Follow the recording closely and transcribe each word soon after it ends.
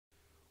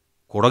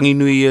Ko rangi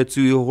nui e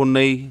tui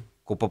honei,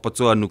 ko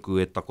papatua nuku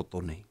e takoto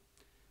nei.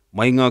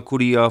 Mai ngā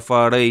kuri a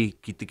whārei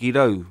ki te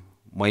kirau,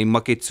 mai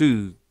make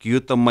tū ki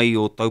uta mai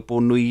o taupo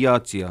nui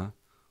iatia,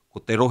 ko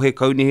te rohe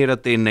kaunihera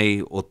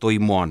tēnei o toi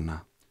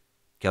moana.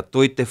 Kia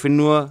toi te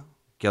whenua,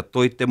 kia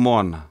toi te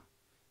moana.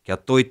 Kia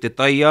toi te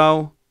tai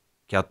ao,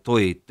 kia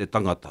toi te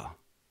tangata.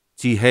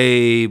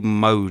 Tihei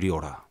mauri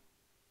ora.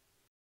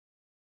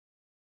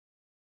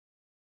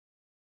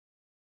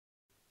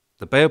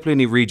 The Bay of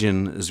Plenty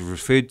region is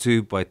referred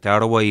to by Te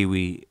Arawa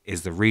Iwi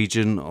as the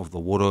region of the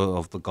water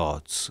of the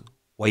gods,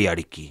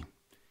 Waiariki.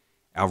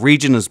 Our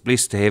region is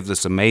blessed to have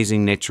this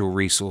amazing natural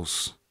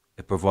resource.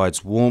 It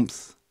provides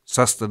warmth,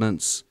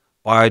 sustenance,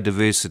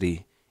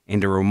 biodiversity,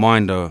 and a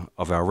reminder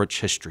of our rich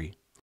history.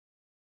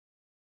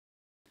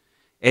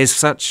 As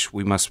such,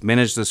 we must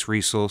manage this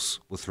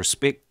resource with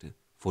respect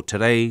for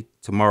today,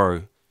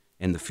 tomorrow,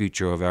 and the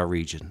future of our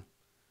region.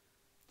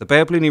 The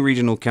Bay of Plenty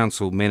Regional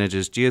Council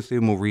manages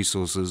geothermal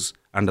resources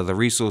under the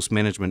Resource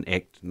Management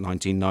Act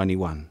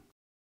 1991.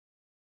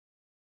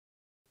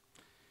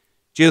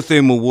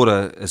 Geothermal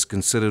water is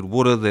considered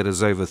water that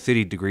is over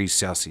 30 degrees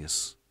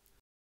Celsius.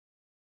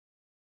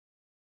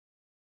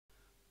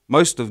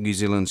 Most of New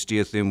Zealand's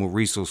geothermal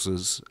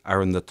resources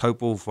are in the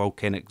Taupo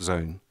volcanic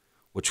zone,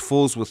 which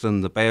falls within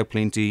the Bay of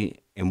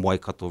Plenty and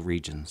Waikato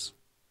regions.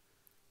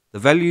 The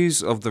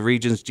values of the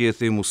region's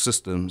geothermal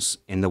systems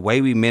and the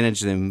way we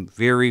manage them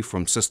vary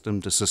from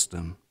system to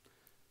system.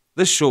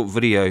 This short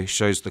video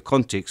shows the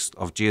context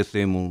of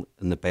geothermal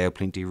in the Bay of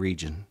Plenty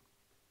region.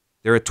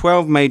 There are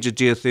 12 major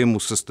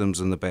geothermal systems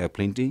in the Bay of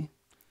Plenty.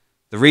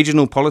 The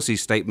regional policy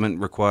statement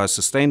requires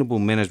sustainable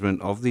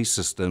management of these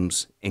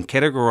systems and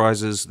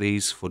categorises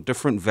these for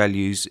different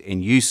values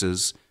and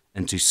uses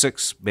into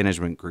 6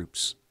 management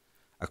groups.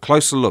 A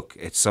closer look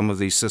at some of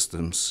these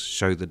systems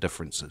show the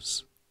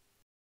differences.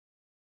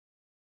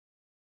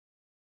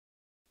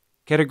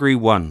 Category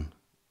 1.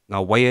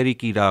 Ngā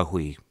Waiariki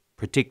Rāhui,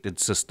 Protected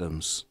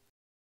Systems.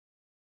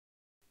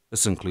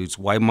 This includes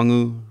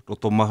Waimangu,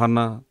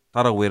 Rotomahana,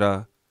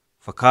 Tarawera,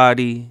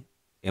 Whakaari,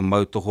 and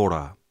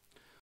Mautohora.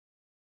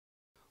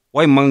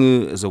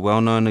 Waimangu is a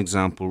well-known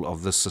example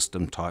of this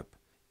system type.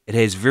 It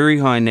has very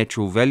high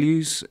natural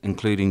values,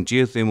 including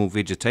geothermal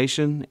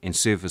vegetation and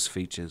surface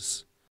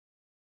features.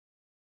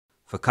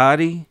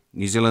 Whakaari,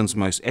 New Zealand's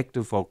most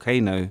active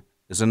volcano,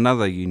 is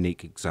another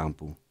unique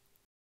example.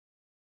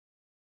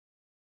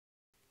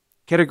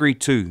 Category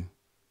 2.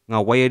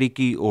 Ngā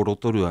Waiariki o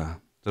Rotorua,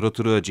 the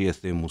Rotorua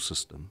geothermal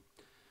system.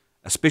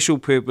 A special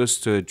purpose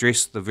to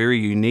address the very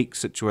unique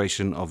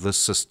situation of this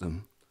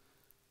system.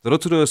 The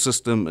Rotorua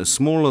system is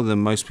smaller than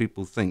most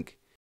people think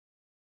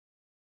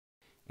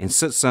and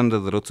sits under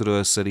the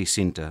Rotorua city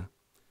centre.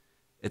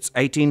 Its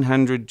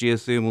 1800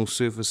 geothermal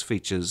surface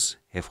features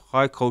have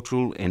high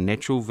cultural and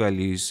natural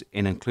values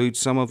and include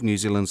some of New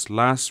Zealand's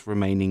last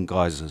remaining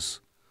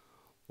geysers.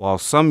 While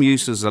some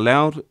use is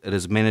allowed, it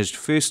is managed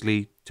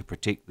firstly to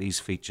protect these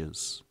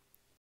features.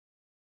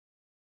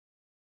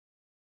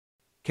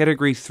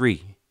 Category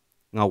 3.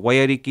 Ngā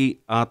Waiariki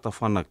Ata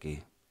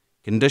Whanake,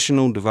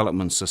 Conditional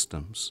Development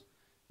Systems.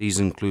 These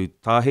include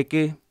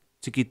Tāheke,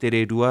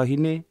 Tikitere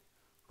Ruahine,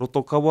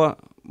 Rotokawa,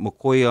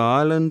 Mokoia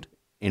Island,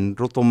 and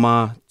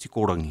Rotomā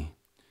Tikorangi.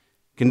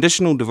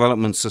 Conditional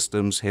development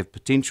systems have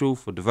potential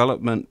for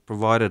development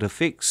provided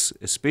effects,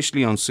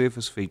 especially on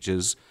surface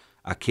features,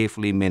 are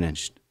carefully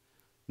managed.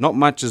 Not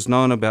much is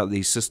known about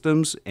these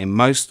systems, and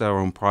most are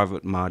on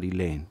private Māori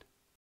land.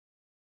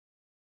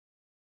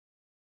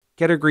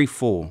 Category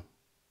 4.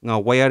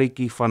 Ngā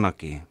Waiariki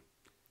Whanake,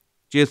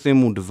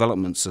 Geothermal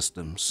Development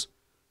Systems.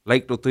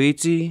 Lake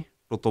Rotoiti,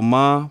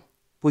 Rotomā,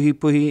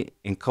 Puhipuhi,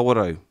 and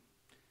Kawerau.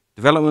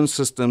 Development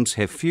systems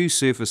have few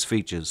surface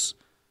features.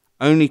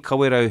 Only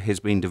Kawerau has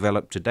been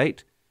developed to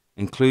date,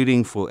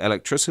 including for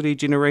electricity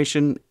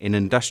generation and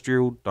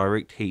industrial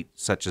direct heat,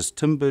 such as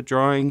timber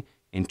drying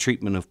and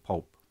treatment of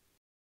pulp.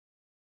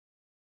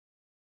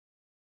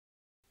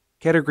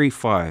 Category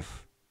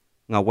 5.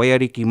 Ngā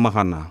Waiariki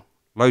Mahana,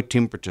 Low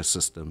Temperature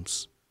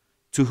Systems.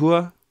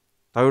 Tuhua,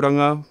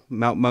 Tauranga,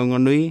 Mount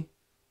Maunganui,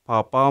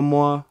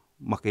 Pāpāmoa,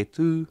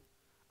 Maketu,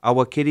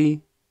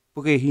 Awakeri,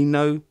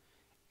 Pukehinau,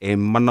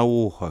 and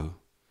Manaoho.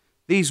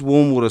 These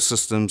warm water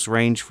systems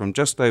range from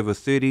just over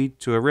 30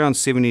 to around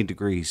 70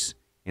 degrees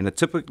and are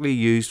typically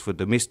used for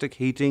domestic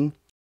heating,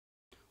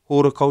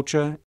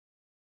 horticulture,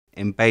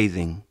 and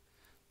bathing.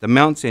 The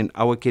Mount and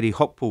Awakeri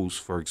hot pools,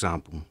 for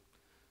example.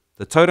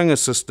 The Tauranga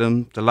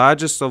system, the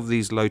largest of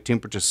these low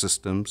temperature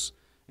systems,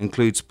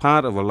 includes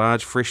part of a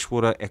large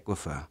freshwater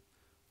aquifer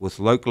with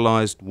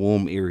localised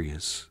warm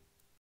areas.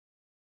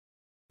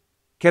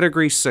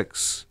 Category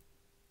 6.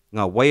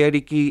 Ngā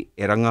Waiariki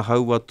e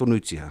Rangahaua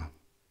Tonutia,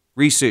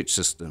 Research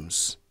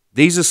Systems.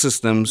 These are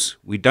systems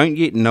we don't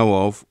yet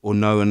know of or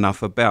know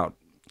enough about.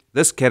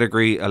 This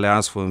category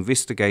allows for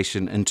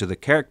investigation into the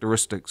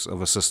characteristics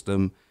of a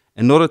system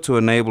in order to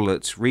enable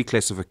its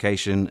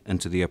reclassification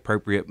into the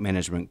appropriate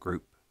management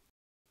group.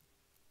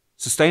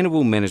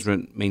 Sustainable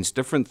management means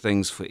different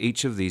things for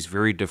each of these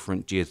very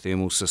different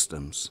geothermal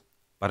systems,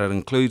 but it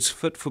includes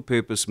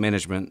fit-for-purpose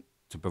management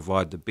to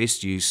provide the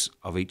best use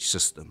of each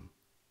system.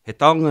 He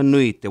taonga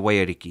nui te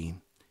waiariki.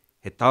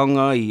 He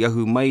taonga I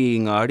ahu mai I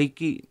ngā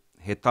ariki,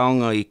 he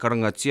taonga I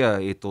karangatia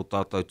e tō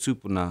tātou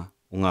tūpuna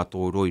o ngā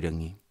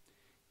tōroirangi.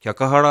 Kia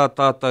kahara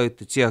tātou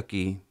te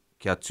tiaki,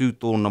 kia tū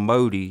tōna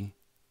Māori,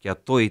 kia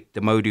toi te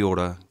Māori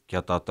ora,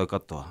 kia tātou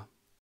katoa.